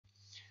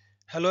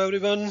Hello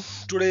everyone,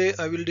 today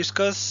I will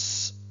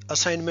discuss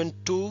assignment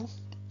 2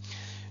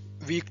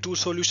 week 2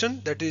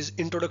 solution, that is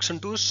introduction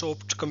to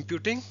soft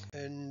computing,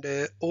 and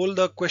all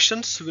the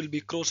questions will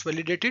be cross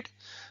validated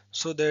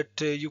so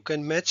that you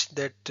can match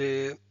that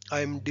I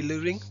am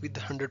delivering with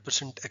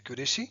 100%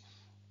 accuracy.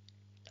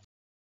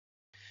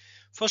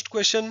 First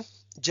question,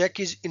 Jack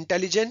is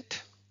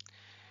intelligent,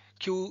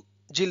 Q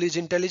Jill is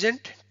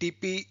intelligent,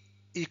 TP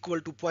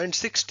equal to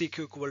 0.6,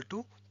 TQ equal to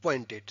zero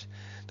point 0.8.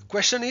 The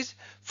question is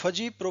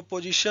fuzzy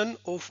proposition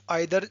of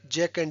either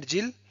Jack and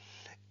Jill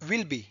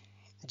will be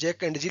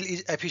Jack and Jill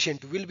is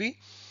efficient will be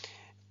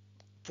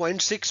 0.6,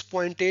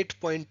 0.8,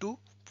 0.2,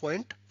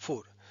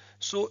 0.4.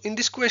 So in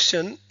this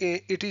question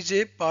it is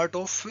a part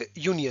of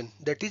union,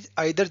 that is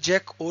either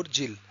Jack or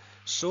Jill.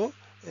 So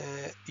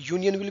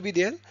union will be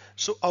there.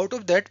 So out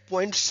of that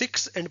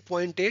 0.6 and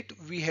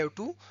 0.8 we have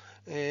to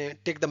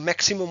take the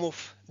maximum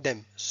of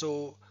them.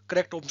 So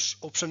correct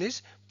option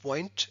is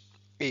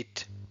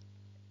 0.8.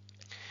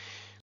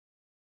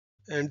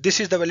 And this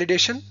is the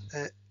validation.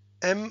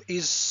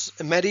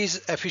 Mary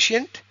is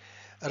efficient,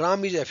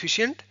 Ram is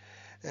efficient,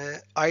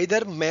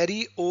 either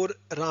Mary or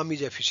Ram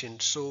is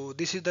efficient. So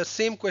this is the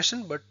same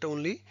question but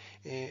only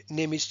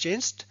name is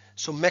changed.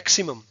 So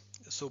maximum,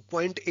 so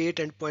 0.8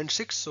 and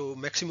 0.6, so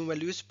maximum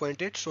value is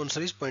 0.8, so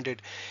answer is 0.8.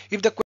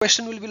 If the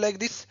question will be like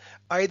this,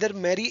 either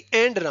Mary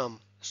and Ram,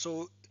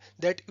 so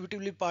that it will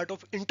be part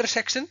of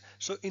intersection,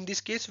 so in this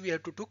case we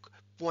have to took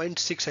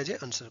 0.6 as an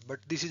answer, but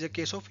this is a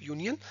case of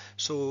union,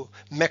 so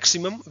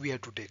maximum we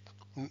have to take.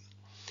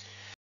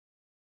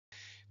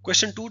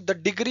 Question 2, the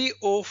degree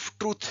of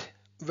truth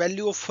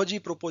value of fuzzy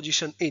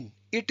proposition in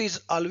it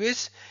is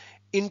always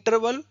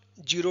interval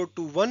 0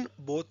 to 1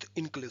 both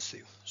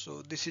inclusive.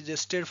 So this is a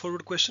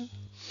straightforward question.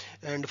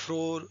 And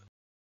for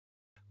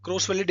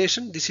cross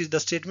validation, this is the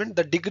statement,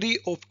 the degree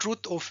of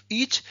truth of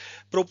each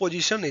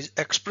proposition is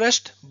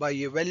expressed by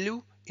a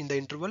value in the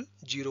interval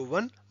 0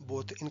 1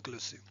 both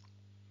inclusive.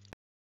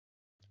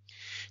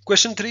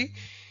 Question 3,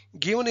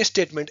 given a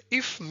statement,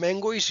 if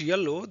mango is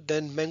yellow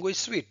then mango is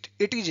sweet,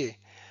 it is a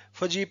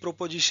fuzzy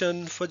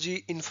proposition,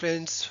 fuzzy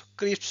inference,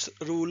 crisp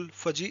rule,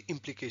 fuzzy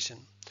implication.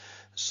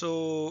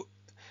 So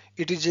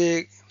it is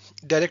a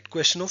direct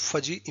question of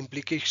fuzzy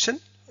implication.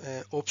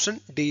 Option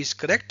D is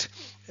correct,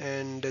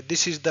 and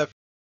this is the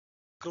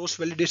cross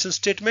validation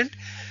statement.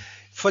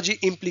 Fuzzy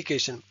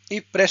implication,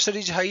 if pressure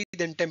is high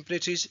then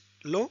temperature is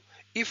low,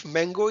 if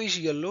mango is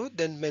yellow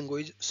then mango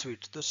is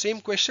sweet. The same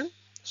question,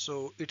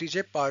 so it is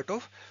a part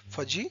of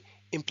fuzzy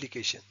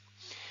implication.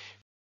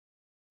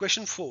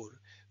 Question 4,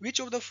 which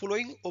of the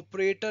following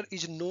operator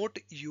is not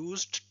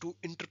used to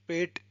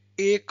interpret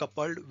A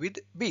coupled with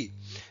B?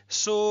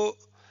 So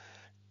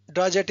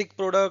diagetic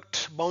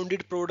product,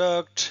 bounded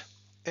product,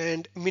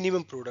 and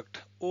minimum product,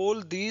 all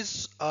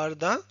these are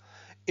the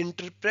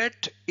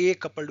interpret A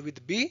coupled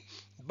with B,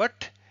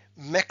 but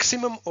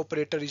maximum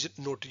operator is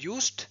not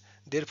used,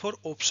 therefore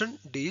option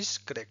D is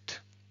correct.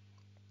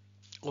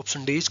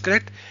 Option D is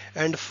correct.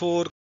 And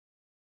for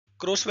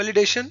cross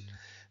validation,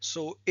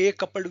 so A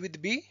coupled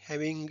with B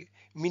having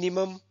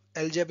minimum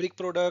algebraic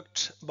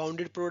product,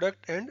 bounded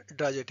product, and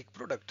diagetic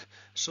product.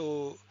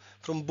 So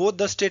from both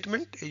the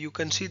statement you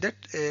can see that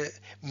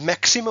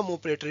maximum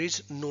operator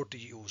is not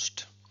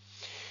used.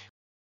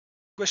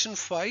 Question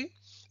 5,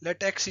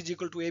 let x is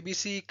equal to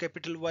ABC,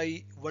 capital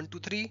Y 1 to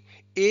 3,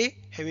 A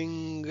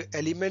having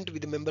element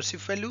with membership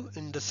value,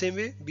 in the same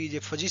way B is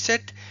a fuzzy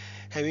set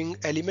having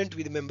element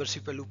with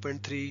membership value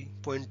 0.3,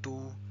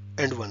 0.2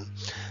 and 1.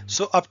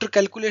 So after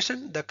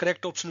calculation the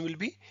correct option will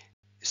be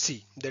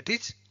C, that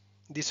is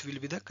this will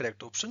be the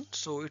correct option.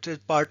 So it is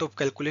part of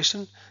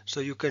calculation, so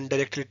you can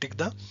directly tick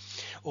the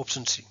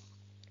option C.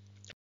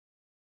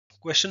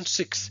 Question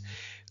 6,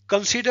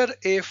 consider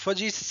a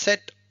fuzzy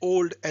set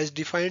old as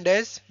defined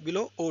as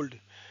below: old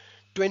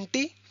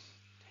 20,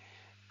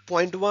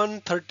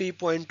 0.1, 30,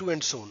 0.2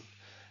 and so on.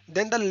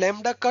 Then the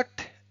lambda cut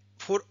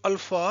for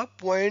alpha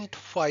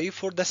 0.5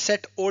 for the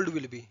set old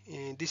will be.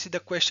 This is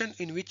the question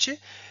in which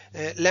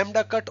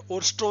lambda cut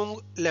or strong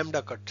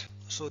lambda cut.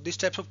 So this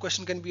types of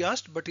question can be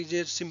asked, but is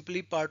a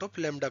simply part of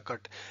lambda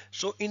cut.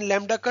 So in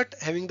lambda cut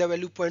having the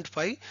value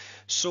 0.5,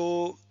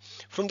 so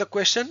from the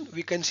question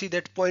we can see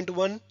that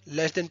 0.1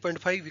 less than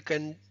 0.5 we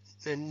can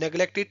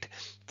neglect it,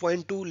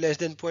 0.2 less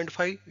than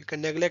 0.5 we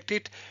can neglect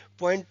it,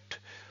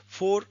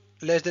 0.4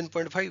 less than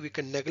 0.5 we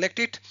can neglect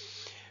it,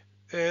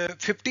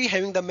 50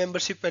 having the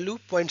membership value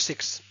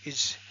 0.6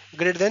 is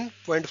greater than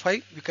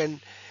 0.5 we can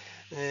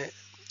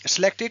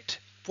select it,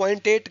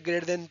 0.8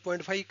 greater than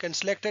 0.5 you can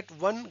select it,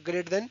 1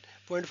 greater than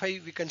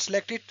 0.5 we can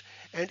select it,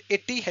 and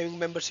 80 having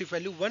membership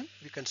value 1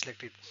 we can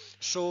select it.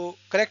 So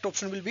correct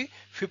option will be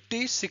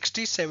 50,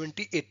 60,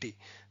 70, 80.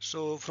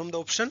 So from the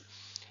option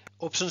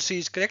C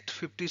is correct,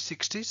 50,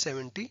 60,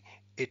 70,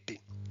 80.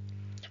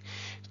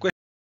 Question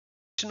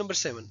number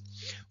 7.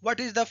 What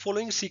is the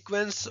following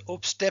sequence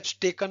of steps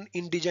taken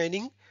in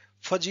designing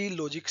fuzzy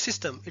logic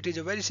system? It is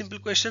a very simple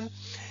question.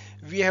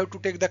 We have to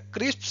take the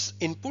crisps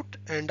input,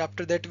 and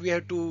after that we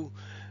have to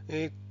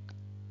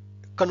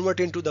convert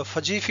into the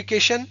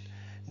fuzzification,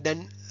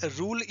 then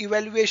rule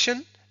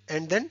evaluation,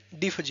 and then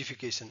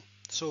defudgification.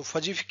 So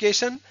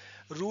fudgification,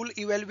 rule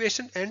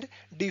evaluation, and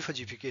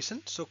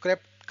defudgification. So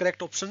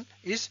correct option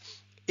is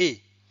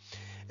A.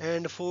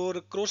 And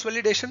for cross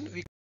validation,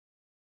 we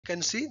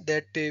can see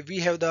that we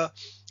have the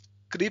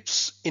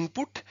Crips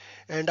input,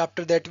 and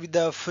after that with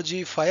the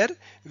fuzzy fire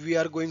we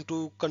are going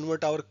to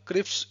convert our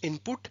Crips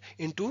input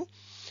into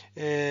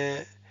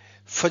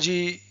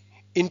fuzzy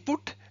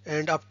input,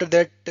 and after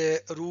that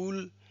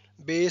rule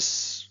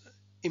base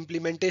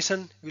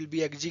implementation will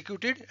be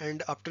executed,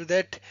 and after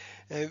that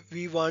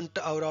we want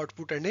our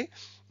output and a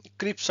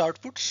Crips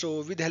output.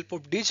 So with the help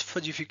of this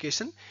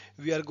fuzzification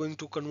we are going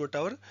to convert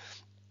our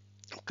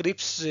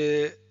Crips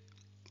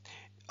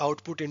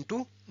output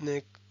into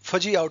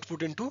fuzzy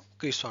output into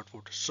crisp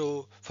output.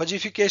 So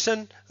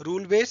fuzzification,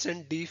 rule base,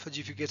 and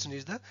defuzzification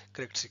is the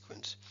correct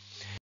sequence.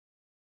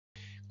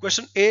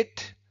 Question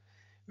 8.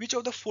 Which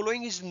of the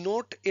following is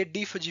not a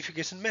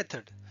defuzzification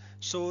method?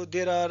 So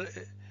there are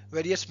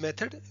various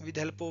methods with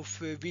the help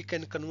of we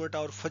can convert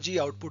our fuzzy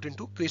output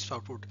into crisp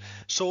output.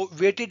 So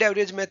weighted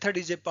average method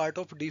is a part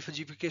of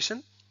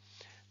defuzzification.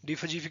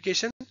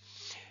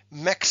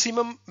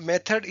 Maximum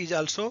method is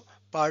also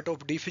part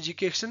of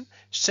defuzzification.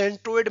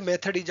 Centroid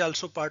method is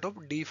also part of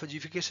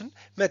defuzzification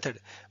method,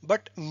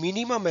 but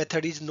minima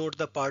method is not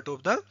the part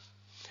of the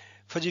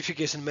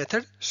fuzzification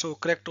method. So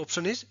correct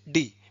option is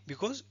D,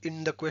 because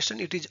in the question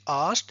it is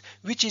asked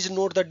which is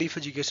not the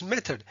defuzzification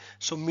method.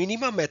 So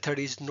minima method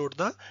is not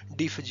the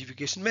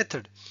defuzzification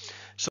method.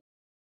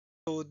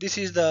 So this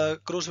is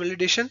the cross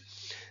validation,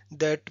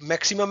 that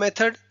maxima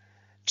method,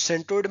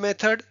 centroid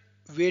method,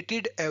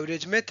 weighted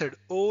average method,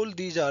 all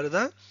these are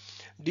the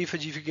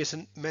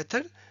defuzzification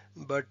method,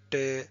 but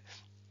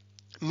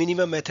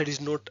minima method is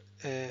not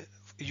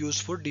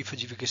used for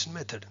defuzzification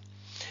method.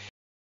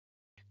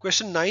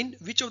 Question 9.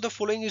 Which of the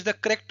following is the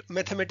correct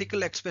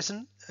mathematical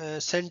expression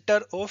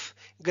center of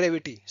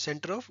gravity?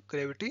 Center of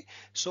gravity.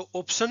 So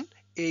option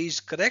A is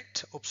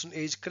correct. Option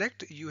A is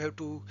correct. You have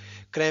to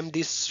cram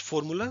this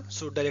formula.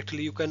 So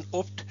directly you can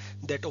opt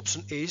that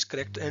option A is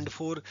correct. And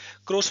for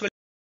cross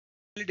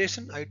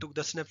validation, I took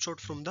the snapshot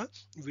from the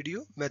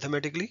video.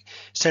 Mathematically,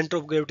 center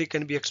of gravity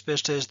can be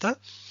expressed as the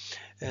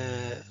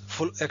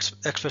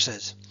expressed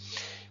as.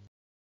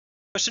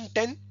 Question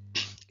 10.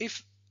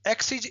 If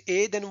x is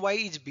A, then y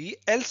is B,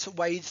 else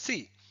y is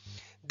C,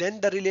 then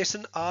the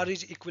relation R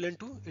is equivalent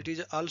to, it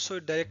is also a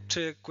direct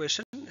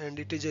question and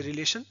it is a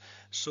relation.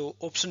 So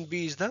option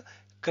B is the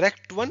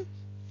correct one.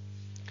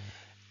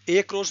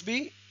 A cross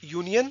B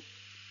union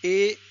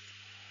A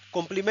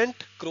complement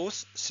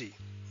cross C.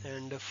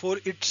 And for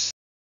its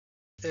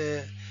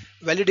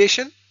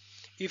validation,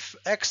 if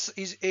x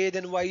is A,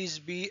 then y is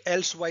B,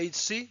 else y is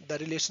C, the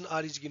relation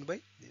R is given by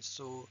this.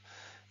 So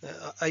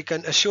I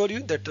can assure you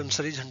that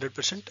answer is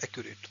 100%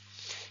 accurate.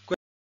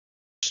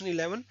 Question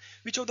 11.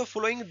 Which of the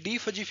following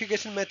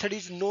defuzzification method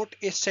is not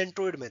a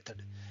centroid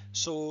method?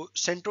 So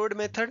centroid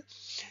method,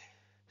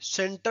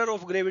 center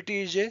of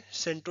gravity is a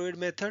centroid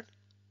method,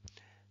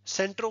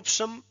 center of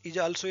sum is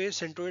also a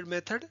centroid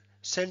method,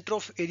 center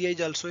of area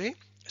is also a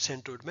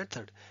centroid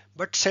method,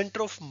 but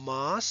center of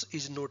mass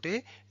is not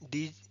a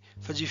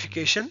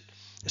defuzzification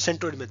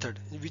centroid method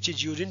which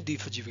is used in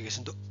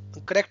defuzzification.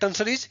 The correct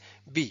answer is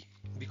B,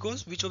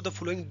 because which of the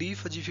following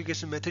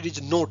defuzzification method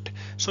is not?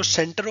 So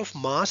center of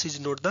mass is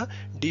not the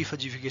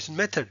defuzzification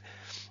method.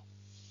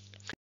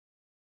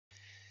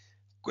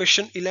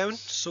 Question 11.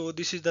 So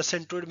this is the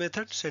centroid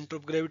method, center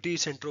of gravity,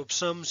 center of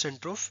sum,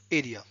 center of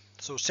area.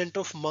 So center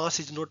of mass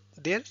is not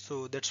there,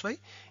 so that's why.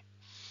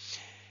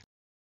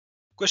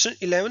 Question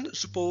 11.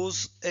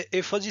 Suppose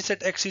a fuzzy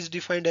set X is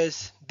defined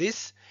as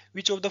this.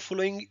 Which of the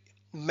following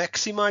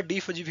maxima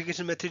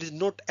defuzzification method is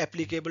not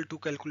applicable to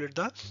calculate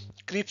the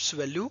Crips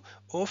value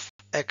of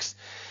X?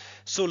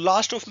 So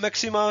last of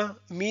maxima,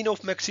 mean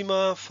of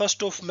maxima,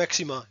 first of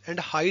maxima, and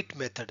height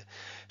method.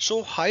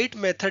 So height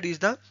method is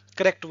the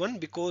correct one,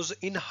 because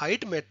in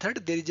height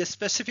method there is a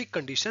specific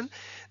condition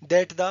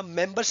that the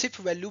membership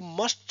value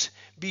must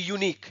be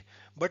unique.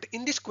 But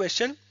in this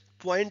question,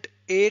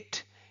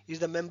 0.8 is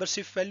the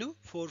membership value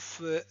for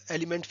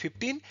element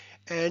 15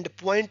 and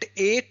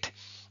 0.8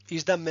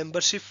 is the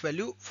membership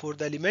value for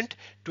the element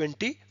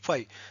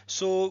 25.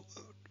 So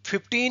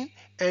 15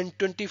 and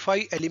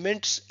 25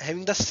 elements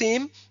having the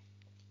same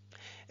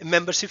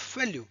membership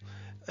value,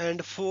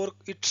 and for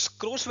its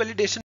cross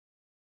validation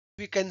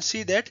we can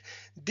see that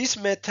this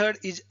method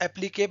is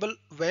applicable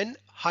when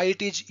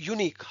height is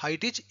unique.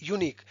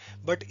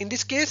 But in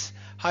this case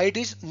height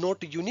is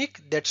not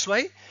unique, that's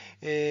why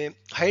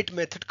height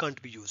method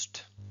can't be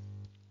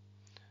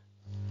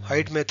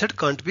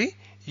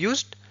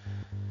used.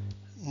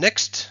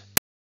 Next,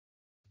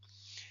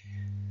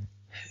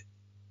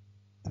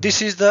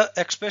 this is the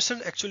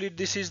expression. Actually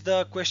this is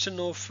the question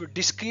of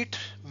discrete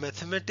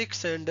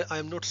mathematics, and I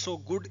am not so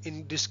good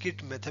in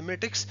discrete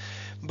mathematics,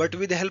 but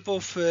with the help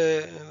of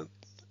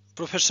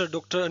Professor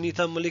Dr.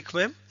 Anita Malik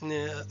ma'am,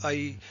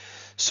 I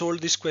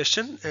solved this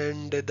question,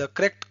 and the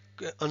correct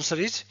answer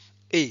is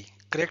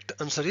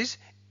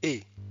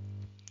A.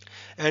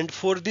 And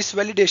for this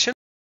validation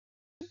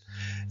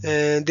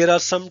There are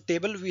some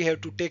table we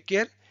have to take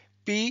care.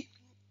 P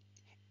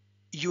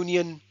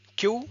union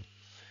Q,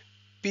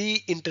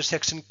 P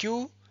intersection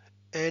Q,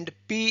 and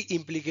P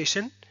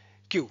implication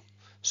Q.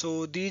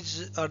 So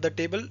these are the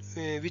table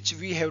which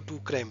we have to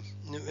cram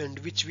and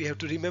which we have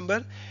to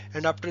remember.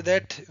 And after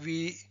that,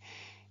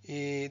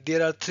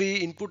 there are three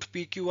input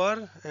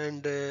PQR,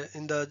 and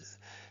in the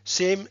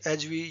same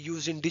as we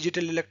use in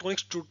digital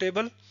electronics truth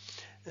table,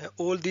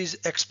 all these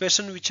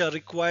expressions which are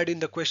required in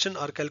the question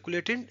are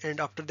calculated, and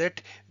after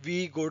that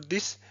we got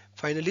this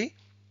finally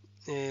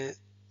uh,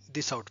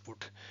 this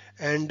output.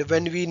 And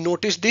when we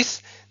notice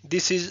this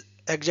is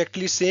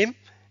exactly same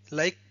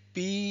like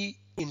P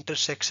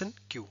intersection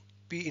Q,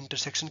 P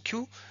intersection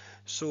Q.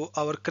 So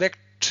our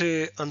correct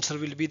answer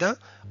will be the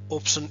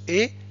option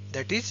A,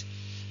 that is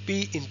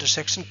P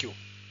intersection Q.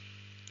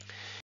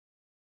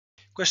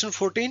 Question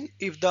 14.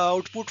 If the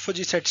output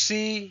fuzzy set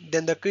C,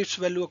 then the crisp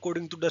value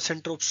according to the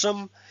center of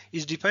sum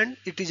is defined.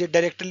 It is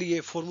directly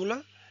a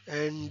formula,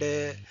 and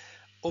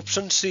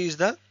option C is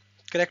the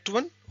correct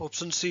one.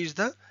 Option C is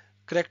the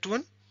correct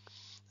one.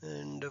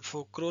 And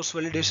for cross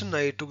validation,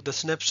 I took the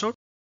snapshot.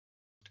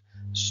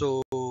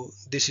 So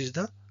this is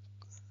the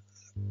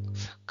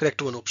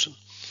correct one option.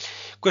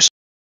 Question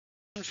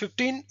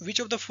 15. Which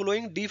of the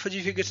following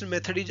defuzzification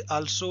method is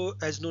also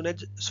as known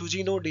as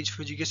Sugino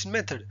defuzzification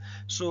method?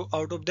 So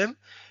out of them,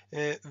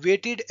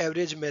 weighted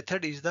average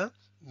method is the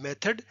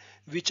method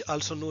which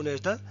also known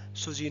as the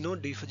Sugino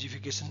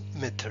defuzzification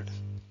method.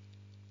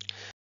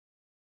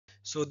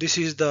 So this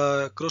is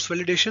the cross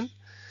validation,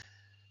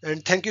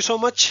 and thank you so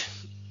much.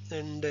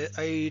 And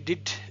I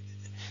did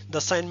the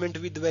assignment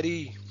with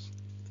very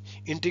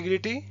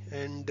integrity,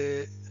 and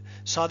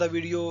saw the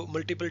video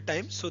multiple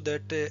times so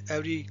that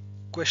every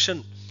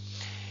question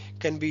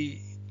can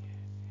be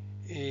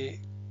uh,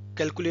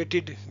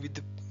 calculated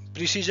with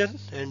precision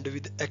and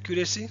with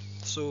accuracy.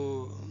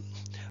 So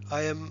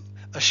I am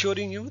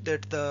assuring you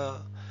that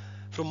the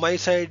from my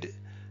side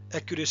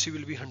accuracy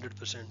will be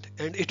 100%,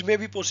 and it may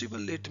be possible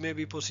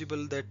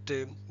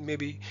that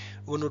maybe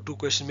one or two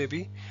questions may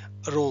be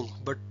wrong,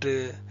 but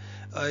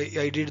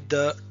I did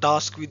the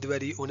task with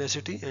very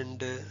honesty,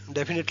 and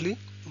definitely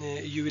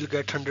you will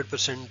get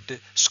 100%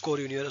 score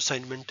in your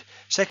assignment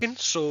second.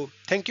 So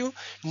thank you.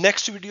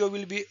 Next video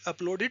will be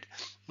uploaded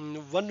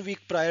 1 week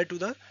prior to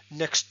the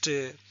next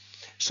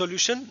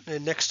solution,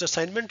 next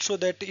assignment, so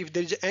that if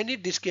there is any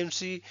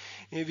discrepancy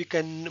we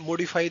can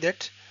modify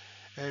that.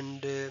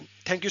 And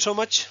thank you so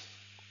much.